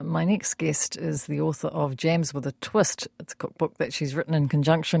My next guest is the author of Jams with a Twist. It's a cookbook that she's written in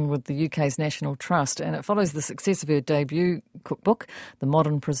conjunction with the UK's National Trust, and it follows the success of her debut cookbook, The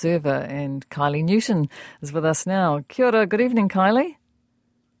Modern Preserver. And Kylie Newton is with us now. Kia ora, good evening, Kylie.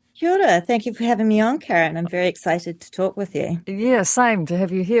 Kia ora. Thank you for having me on, Karen. I'm very excited to talk with you. Yeah, same to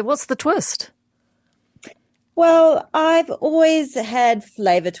have you here. What's the twist? Well, I've always had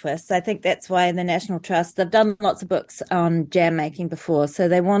flavour twists. I think that's why the National Trust, they've done lots of books on jam making before. So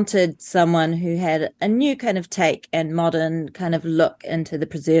they wanted someone who had a new kind of take and modern kind of look into the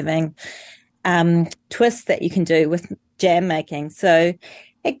preserving twist that you can do with jam making. So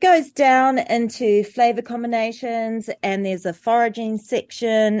it goes down into flavour combinations, and there's a foraging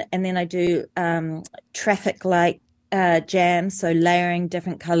section, and then I do traffic light jams, so layering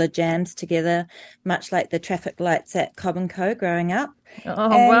different coloured jams together, much like the traffic lights at Cobb and Co. growing up. Oh,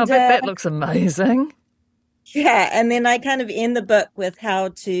 wow, And that looks amazing. yeah, and then I kind of end the book with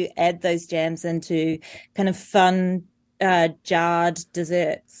how to add those jams into kind of fun jarred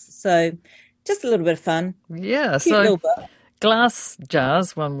desserts. So just a little bit of fun. Yeah, Cute so little book. glass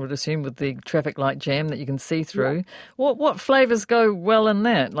jars, one would assume, with the traffic light jam that you can see through. Yeah. What flavours go well in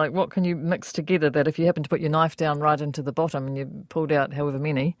that? Like, what can you mix together that if you happen to put your knife down right into the bottom and you pulled out however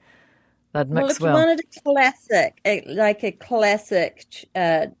many, they'd Well, mix if you well? wanted like a classic,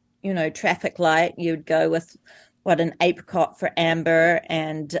 traffic light, you'd go with an apricot for amber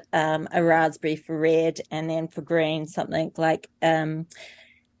and a raspberry for red, and then for green, something like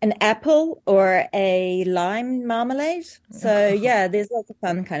an apple or a lime marmalade. So yeah, there's lots of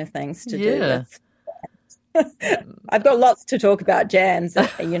fun kind of things to do Yeah. with. I've got lots to talk about jams, I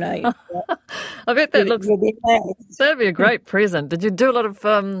bet you'll be amazed. that'd be a great present. Did you do a lot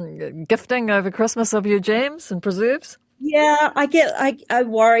of gifting over Christmas of your jams and preserves? Yeah, I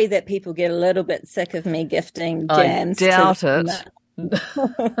worry that people get a little bit sick of me gifting I jams to doubt it. them.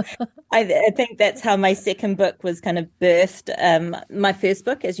 I think that's how my second book was kind of birthed. My first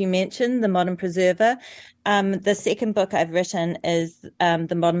book, as you mentioned, The Modern Preserver. The second book I've written is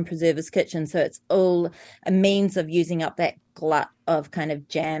The Modern Preserver's Kitchen. So it's all a means of using up that glut of kind of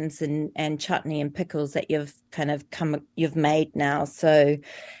jams and chutney and pickles that you've made now. So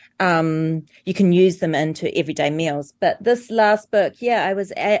you can use them into everyday meals. But this last book, yeah, I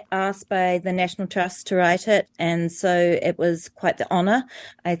was asked by the National Trust to write it. And so it was quite the honour,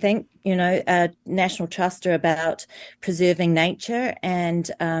 I think. National Trust are about preserving nature and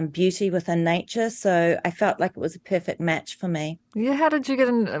beauty within nature. So I felt like it was a perfect match for me. Yeah, how did you get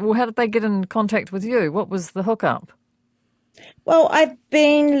in? Well, how did they get in contact with you? What was the hookup? Well, I've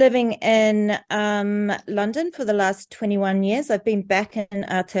been living in London for the last 21 years. I've been back in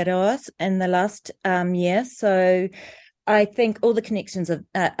Aotearoa in the last year. So I think all the connections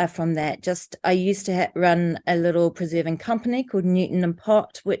are from that. Just I used to run a little preserving company called Newton and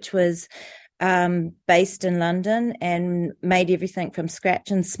Pot, which was based in London and made everything from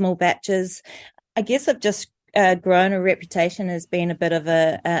scratch in small batches. I guess I've just grown a reputation as being a bit of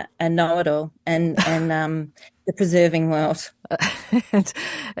a know-it-all in the preserving world.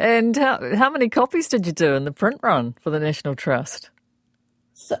 And how many copies did you do in the print run for the National Trust?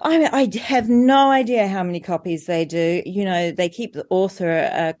 So I have no idea how many copies they do. They keep the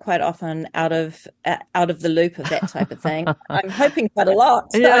author quite often out of the loop of that type of thing. I'm hoping quite a lot.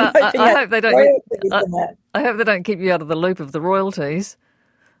 Yeah, I'm hoping I hope they don't. royalties I, in that. I hope they don't keep you out of the loop of the royalties.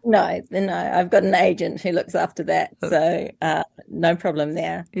 No, no, I've got an agent who looks after that, so no problem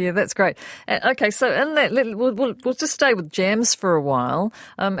there. Yeah, that's great. Okay, so in that, we'll just stay with jams for a while.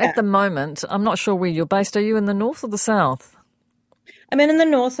 At the moment, I'm not sure where you're based. Are you in the north or the south? I'm in the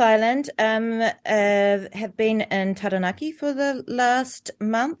North Island. Have been in Taranaki for the last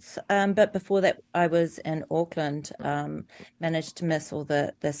month, but before that, I was in Auckland. Managed to miss all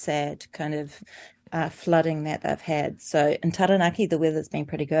the sad kind of flooding that they've had. So in Taranaki, the weather's been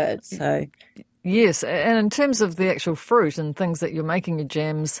pretty good. So Yes, and in terms of the actual fruit and things that you're making your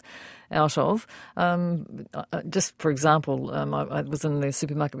jams out of, just for example, I was in the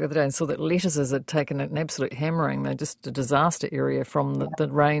supermarket the other day and saw that lettuces had taken an absolute hammering. They're just a disaster area from the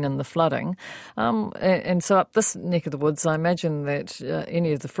rain and the flooding. And so up this neck of the woods, I imagine that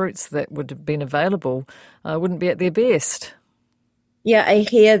any of the fruits that would have been available wouldn't be at their best. yeah, I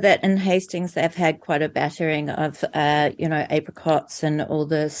hear that in Hastings they've had quite a battering of apricots and all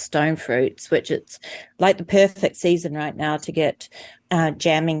the stone fruits, which it's like the perfect season right now to get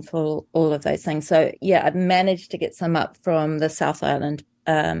jamming for all of those things. So yeah, I've managed to get some up from the South Island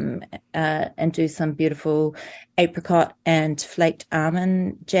and do some beautiful apricot and flaked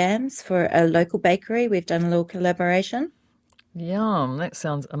almond jams for a local bakery. We've done a little collaboration. Yum, that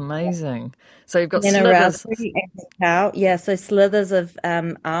sounds amazing. So you've got And then a slithers. raspberry and cacao. Yeah, so slithers of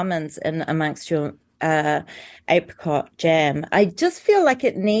almonds in amongst your apricot jam. I just feel like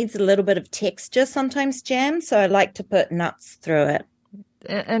it needs a little bit of texture sometimes, jam, so I like to put nuts through it.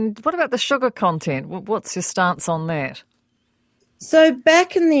 And what about the sugar content? What's your stance on that? So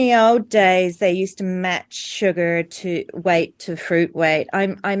back in the old days, they used to match sugar to weight to fruit weight.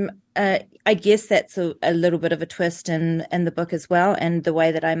 I guess that's a little bit of a twist in the book as well, and the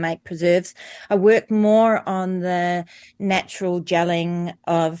way that I make preserves. I work more on the natural gelling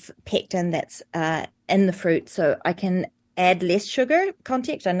of pectin that's in the fruit, so I can add less sugar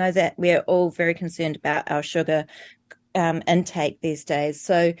content. I know that we're all very concerned about our sugar intake these days.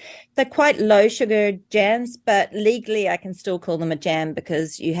 So they're quite low sugar jams, but legally I can still call them a jam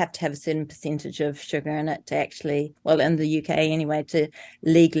because you have to have a certain percentage of sugar in it to actually, well, in the UK anyway, to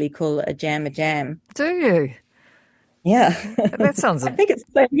legally call a jam a jam. Do you? Yeah. That sounds I think it's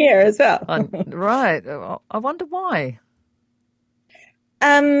the same here as well. right. I wonder why.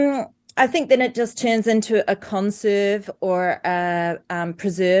 Um, I think then it just turns into a conserve or a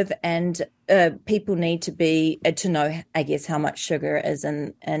preserve, and people need to be to know, I guess, how much sugar is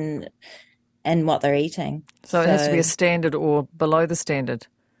in what they're eating. So it has to be a So standard or below the standard.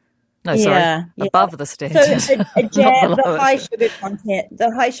 No, sorry, yeah, yeah. above the So standard, a not jam, below it.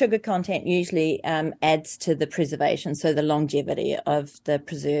 the high sugar content usually adds to the preservation, so the longevity of the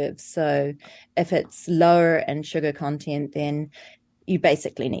preserves. So if it's lower in sugar content, then you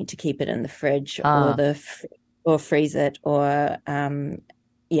basically need to keep it in the fridge or Ah, or freeze it or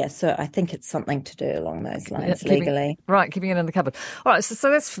yeah. So I think it's something to do along those lines keeping legally. keeping it in the cupboard. All right,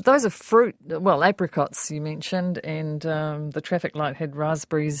 so that's those are fruit. Well, apricots you mentioned, and the traffic light had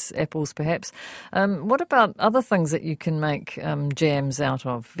raspberries, apples, perhaps. What about other things that you can make jams out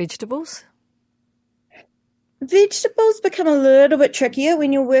of? Vegetables? Vegetables become a little bit trickier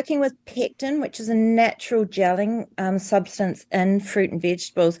when you're working with pectin, which is a natural gelling substance in fruit and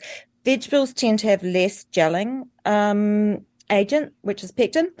vegetables. Vegetables tend to have less gelling agent, which is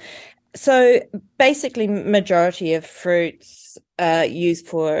pectin. So basically, majority of fruits are used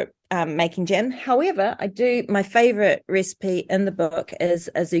for making jam. However, my favorite recipe in the book is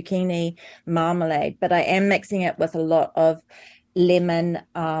a zucchini marmalade, but I am mixing it with a lot of lemon,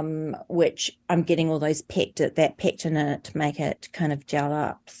 which I'm getting all that pectin in it to make it kind of gel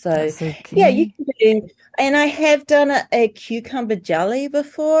up. So yeah, you Zucchini. can do, and I have done a cucumber jelly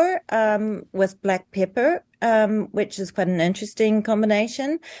before, with black pepper, which is quite an interesting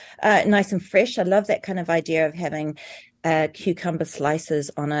combination. Nice and fresh. I love that kind of idea of having cucumber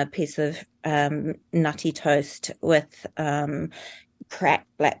slices on a piece of nutty toast with cracked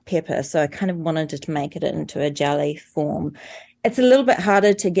black pepper. So I kind of wanted to make it into a jelly form. It's a little bit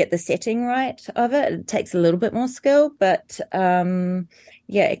harder to get the setting right of it. It takes a little bit more skill, but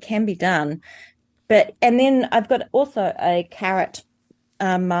yeah, it can be done. And then I've got also a carrot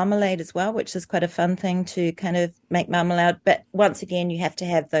marmalade as well, which is quite a fun thing to kind of make marmalade. But once again, you have to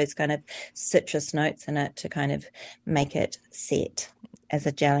have those kind of citrus notes in it to kind of make it set as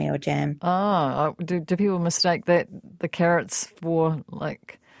a jelly or jam. Do people mistake that the carrots for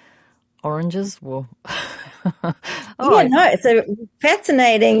like oranges? Well, Yeah, oh, no, it's a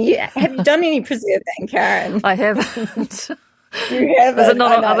fascinating. Have you done any preserving, Karen? I haven't. You Is it haven't.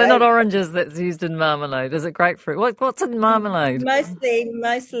 not? I Are they know. not oranges that's used in marmalade? Is it grapefruit? What's in marmalade?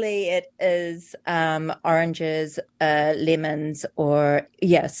 Mostly it is oranges, lemons, or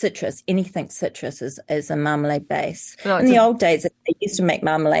yeah, citrus. Anything citrus is a marmalade base. No, In the old days, they used to make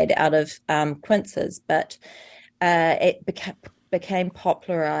marmalade out of quinces, but it became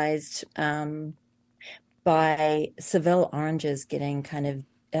popularized by Seville oranges getting kind of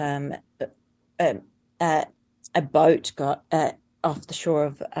uh, uh, a boat got off the shore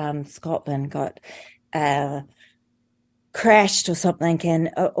of Scotland got uh, crashed or something, and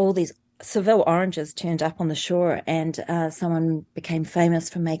all these Seville oranges turned up on the shore, and someone became famous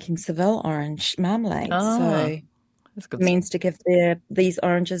for making Seville orange marmalade. ah, So that's it good. means to give these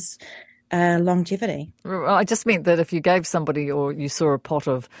oranges longevity. I just meant that if you gave somebody or you saw a pot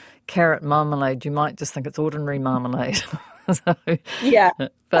of carrot marmalade, you might just think it's ordinary marmalade. So, Yeah.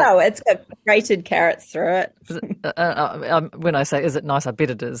 but Oh, it's got grated carrots through it. when I say is it nice, I bet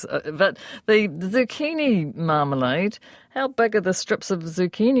it is. But the zucchini marmalade, how big are the strips of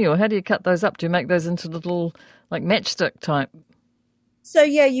zucchini, or how do you cut those up? Do you make those into little like matchstick type? So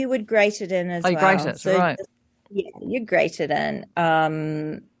yeah, you would grate it in Oh, as you grate well. it, So right? yeah, you grate it in.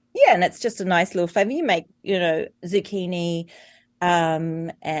 Yeah, and it's just a nice little flavor. You make, zucchini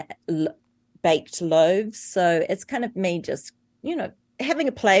um uh, l- baked loaves. So it's kind of me just, having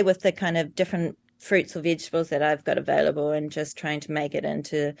a play with the kind of different fruits or vegetables that I've got available and just trying to make it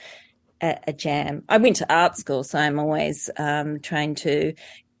into a jam. I went to art school, so I'm always trying to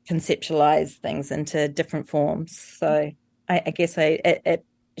conceptualize things into different forms. So I guess it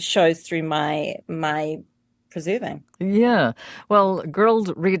shows through my preserving. Yeah. Well,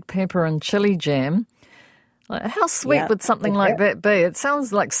 grilled red pepper and chili jam. How sweet would something like that be? It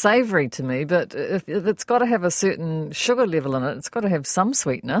sounds like savoury to me, but if it's got to have a certain sugar level in it, it's got to have some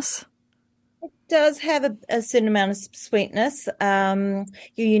sweetness. It does have a certain amount of sweetness.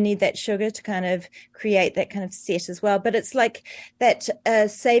 You need that sugar to kind of create that kind of set as well. But it's like that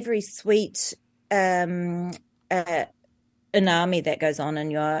savoury sweet umami that goes on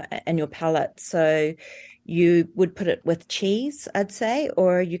in your palate. So you would put it with cheese, I'd say,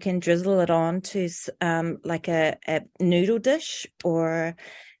 or you can drizzle it on to like a noodle dish, or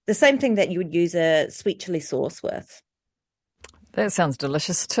the same thing that you would use a sweet chili sauce with. That sounds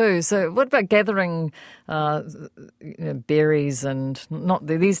delicious too. So what about gathering berries and not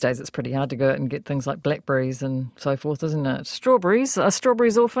these days it's pretty hard to go out and get things like blackberries and so forth, isn't it? Strawberries. Are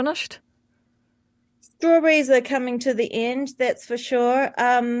strawberries all finished? Strawberries are coming to the end, that's for sure.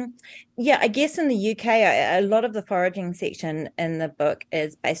 Yeah, I guess in the UK, a lot of the foraging section in the book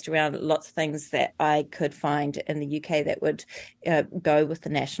is based around lots of things that I could find in the UK that would go with the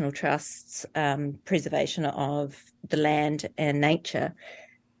National Trust's preservation of the land and nature.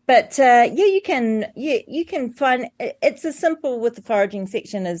 But you can find it's as simple with the foraging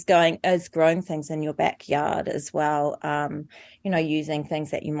section as growing things in your backyard as well. Using things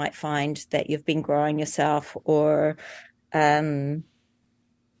that you might find that you've been growing yourself, or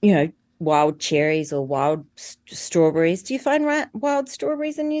wild cherries or wild strawberries. Do you find wild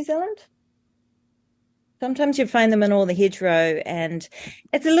strawberries in New Zealand? Sometimes you find them in all the hedgerow, and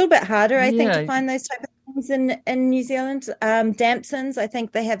it's a little bit harder, I think, to find those type of things in New Zealand. Damsons, I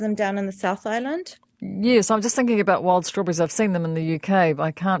think they have them down in the South Island. Yes, I'm just thinking about wild strawberries. I've seen them in the UK, but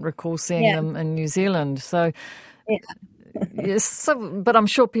I can't recall seeing them in New Zealand. So, yes, but I'm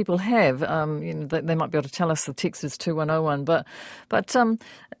sure people have. They might be able to tell us. The text is 2101. But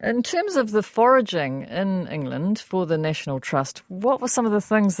in terms of the foraging in England for the National Trust, what were some of the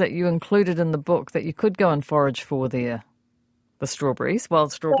things that you included in the book that you could go and forage for there? The strawberries,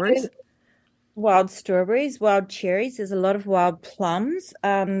 wild strawberries. Wild strawberries, wild cherries. There's a lot of wild plums.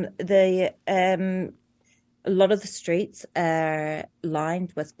 A lot of the streets are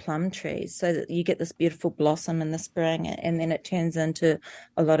lined with plum trees, so that you get this beautiful blossom in the spring, and then it turns into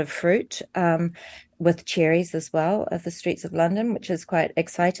a lot of fruit, with cherries as well of the streets of London, which is quite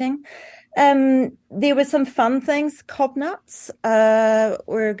exciting. There were some fun things. Cob nuts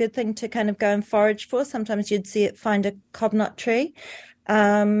were a good thing to kind of go and forage for. Sometimes you'd find a cob nut tree.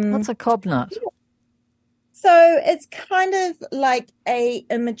 What's a cob nut? So it's kind of like a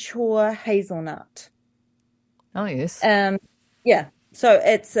immature hazelnut. Oh, yes. Yeah. So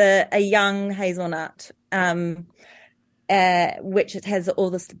it's a young hazelnut, which it has all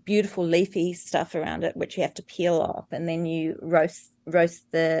this beautiful leafy stuff around it, which you have to peel off, and then you roast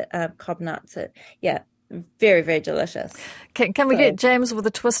the cob nuts. Very, very delicious. Can we get jams with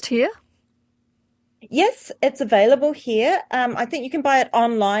a twist here? Yes, it's available here. I think you can buy it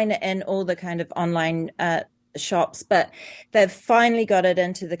online in all the kind of online shops, but they've finally got it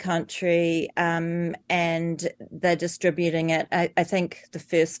into the country, and they're distributing it. I think the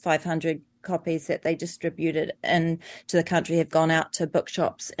first 500 copies that they distributed into the country have gone out to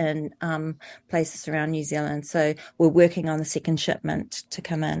bookshops in places around New Zealand. So we're working on the second shipment to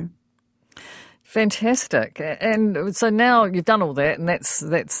come in. Fantastic. And so now you've done all that, and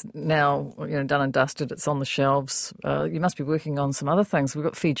that's now done and dusted. It's on the shelves. You must be working on some other things. We've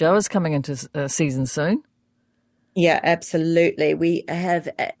got Feijoas coming into season soon. Yeah, absolutely. We have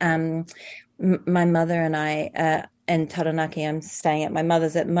my mother and I in Taranaki. I'm staying at my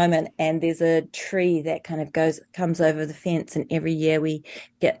mother's at the moment, and there's a tree that kind of comes over the fence, and every year we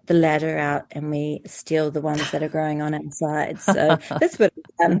get the ladder out and we steal the ones that are growing on outside. So that's what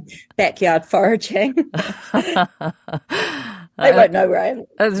backyard foraging. They won't know where I am.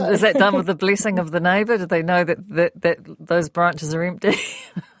 Is that done with the blessing of the neighbour? Do they know that those branches are empty?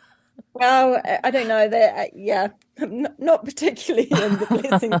 Well, I don't know that. Not particularly in the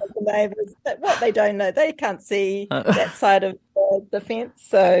blessing of the neighbours. But what they don't know, they can't see that side of the fence.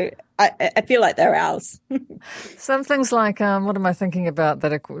 So I feel like they're ours. Some things like what am I thinking about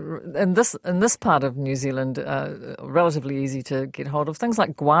that are, in this part of New Zealand, relatively easy to get hold of. Things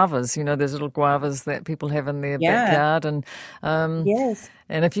like guavas. There's little guavas that people have in their backyard, and yes.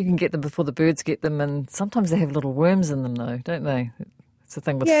 And if you can get them before the birds get them, and sometimes they have little worms in them, though, don't they? It's the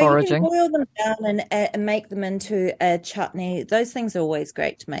thing with Yeah, you can foraging. boil them down and make them into a chutney. Those things are always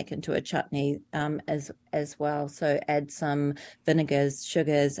great to make into a chutney as well. So add some vinegars,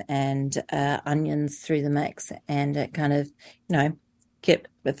 sugars, and onions through the mix, and it kind of, get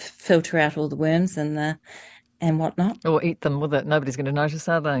filter out all the worms and whatnot. Or eat them with it. Nobody's going to notice,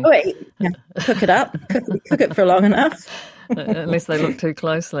 are they? Oh, yeah. Cook it up, cook it for long enough. Unless they look too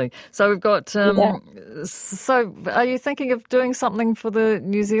closely. So we've got. Yeah. So, are you thinking of doing something for the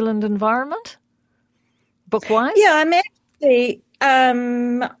New Zealand environment, book-wise? Yeah, I'm actually.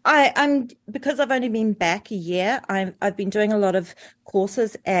 I'm because I've only been back a year. I've been doing a lot of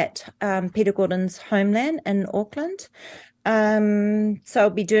courses at Peter Gordon's Homeland in Auckland. So I'll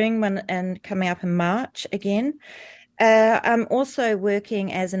be doing one and coming up in March again. I'm also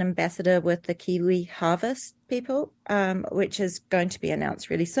working as an ambassador with the Kiwi Harvest people, which is going to be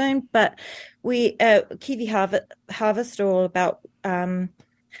announced really soon. But we Kiwi Harvest are all about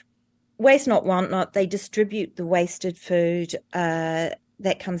waste not, want not. They distribute the wasted food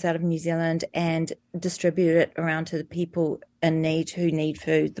that comes out of New Zealand and distribute it around to the people in need who need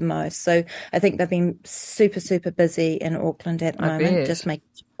food the most. So I think they've been super, super busy in Auckland at the moment, just making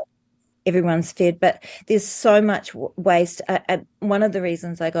sure everyone's fed. But there's so much waste. One of the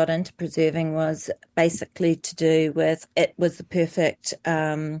reasons I got into preserving was basically to do with it was the perfect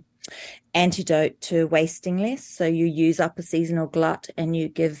antidote to wasting less. So you use up a seasonal glut and you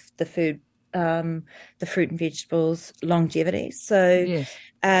give the food, the fruit and vegetables longevity. So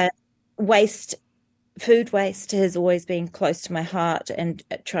food waste has always been close to my heart, and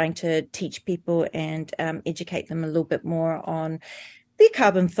trying to teach people and educate them a little bit more on their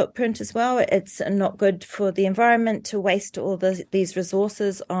carbon footprint as well. It's not good for the environment to waste all these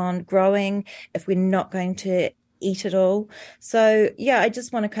resources on growing if we're not going to eat it all. So yeah, I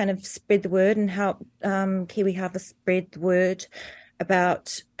just want to kind of spread the word and help Kiwi Harvest spread the word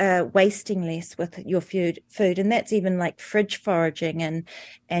about wasting less with your food, and that's even like fridge foraging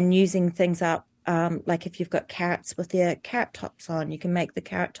and using things up. Like if you've got carrots with their carrot tops on, you can make the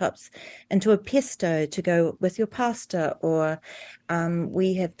carrot tops into a pesto to go with your pasta. Or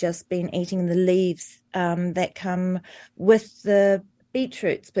we have just been eating the leaves that come with the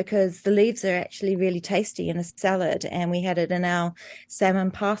beetroots, because the leaves are actually really tasty in a salad, and we had it in our salmon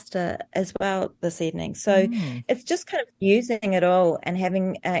pasta as well this evening. So it's just kind of using it all and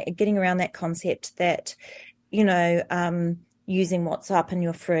having getting around that concept that, using what's up in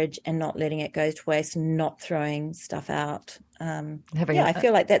your fridge and not letting it go to waste and not throwing stuff out. I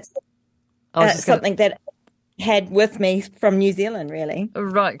feel like that's something that had with me from New Zealand, really.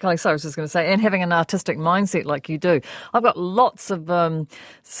 Right, Kylie, so I was just going to say, and having an artistic mindset like you do. I've got lots of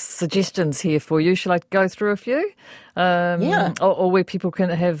suggestions here for you. Shall I go through a few? Or where people can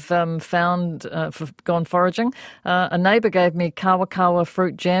have gone foraging. A neighbour gave me kawa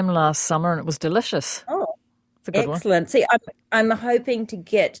fruit jam last summer, and it was delicious. Oh, it's a good excellent. one. See, I'm hoping to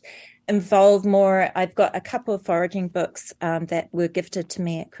get involved more. I've got a couple of foraging books that were gifted to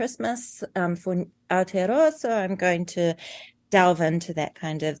me at Christmas for Aotearoa, so I'm going to delve into that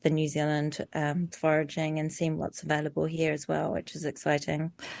kind of the New Zealand foraging and seeing what's available here as well, which is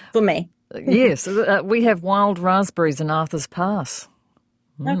exciting for me. Yes, we have wild raspberries in Arthur's Pass.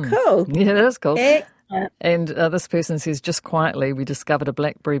 Oh, cool. Yeah, that is cool. Excellent. And this person says, just quietly, we discovered a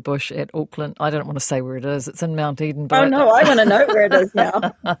blackberry bush at Auckland. I don't want to say where it is. It's in Mount Eden. But I want to know where it is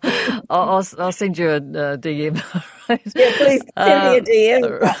now. I'll send you a DM. Right? Yeah, please send me a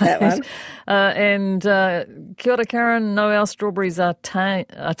DM about that one. And kia ora, Karen. No, our strawberries are tame,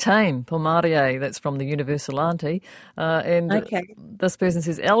 Pomarie. That's from the Universal Auntie. This person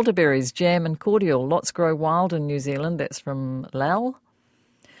says, elderberries, jam and cordial. Lots grow wild in New Zealand. That's from Lal.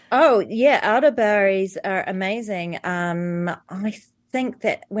 Oh, yeah, elderberries are amazing. I think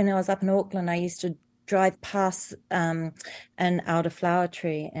that when I was up in Auckland, I used to drive past an elderflower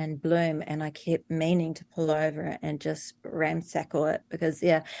tree in bloom, and I kept meaning to pull over it and just ramshackle it because,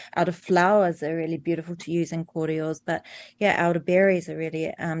 elderflowers are really beautiful to use in cordials. But, elderberries are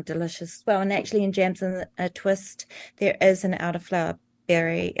really delicious as well. And actually in Jams and a Twist, there is an elderberry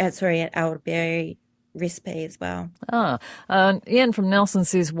recipe as well. Ian from Nelson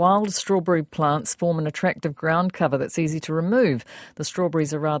says wild strawberry plants form an attractive ground cover that's easy to remove. The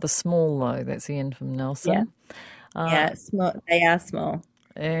strawberries are rather small though. That's Ian from Nelson. Small. They are small.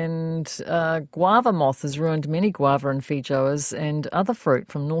 And guava moth has ruined many guava and feijoas, and other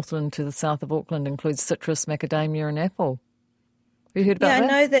fruit from Northland to the south of Auckland includes citrus, macadamia and apple. Have you heard about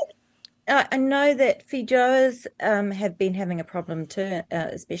that? I know that feijoas have been having a problem too,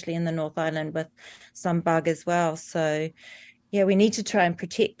 especially in the North Island with some bug as well. So, Yeah, we need to try and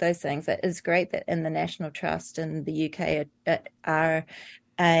protect those things. It is great that in the National Trust in the UK are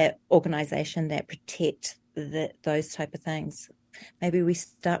an organisation that protect those type of things. Maybe we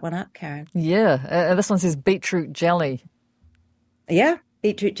start one up, Karen. Yeah, this one says beetroot jelly. Yeah,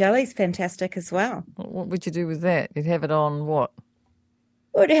 beetroot jelly is fantastic as well. What would you do with that? You'd have it on what?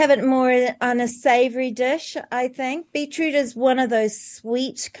 Or to have it more on a savoury dish, I think. Beetroot is one of those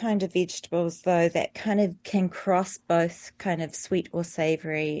sweet kind of vegetables, though, that kind of can cross both kind of sweet or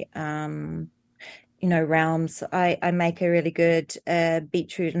savoury, realms. I make a really good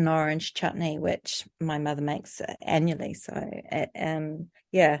beetroot and orange chutney, which my mother makes annually. So,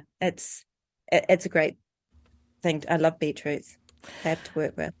 it's a great thing. I love beetroots. They have to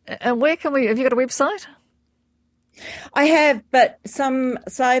work with. And where can have you got a website? I have, but some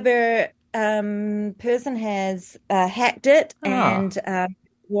cyber person has hacked it and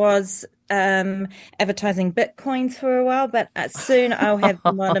was advertising Bitcoins for a while, but soon I'll have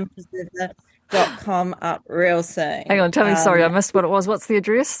modernpreserver.com up real soon. Hang on, tell me, sorry, I missed what it was. What's the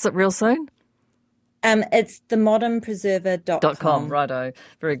address? Is it real soon? It's themodernpreserver.com. Righto.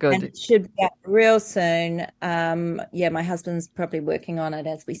 Very good. And it should be up real soon. My husband's probably working on it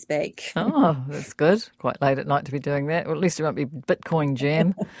as we speak. Oh, that's good. Quite late at night to be doing that. Well, at least it won't be Bitcoin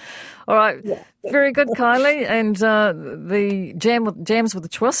jam. All right. Yeah. Very good, Kylie. And the jams with a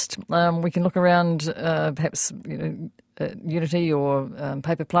twist. We can look around perhaps, Unity or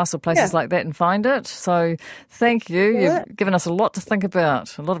Paper Plus or places like that and find it. So thank you. Yeah. You've given us a lot to think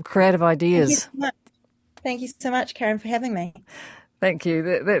about, a lot of creative ideas. Thank you so much, Karen, for having me. Thank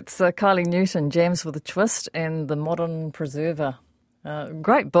you. That's Kylie Newton, Jams with a Twist and The Modern Preserver.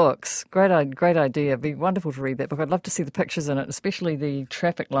 Great books. Great idea. It'd be wonderful to read that book. I'd love to see the pictures in it, especially the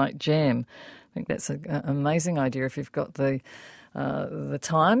traffic light jam. I think that's an amazing idea if you've got the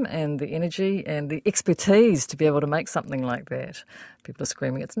time and the energy and the expertise to be able to make something like that. People are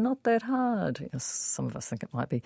screaming, it's not that hard. Yes, some of us think it might be.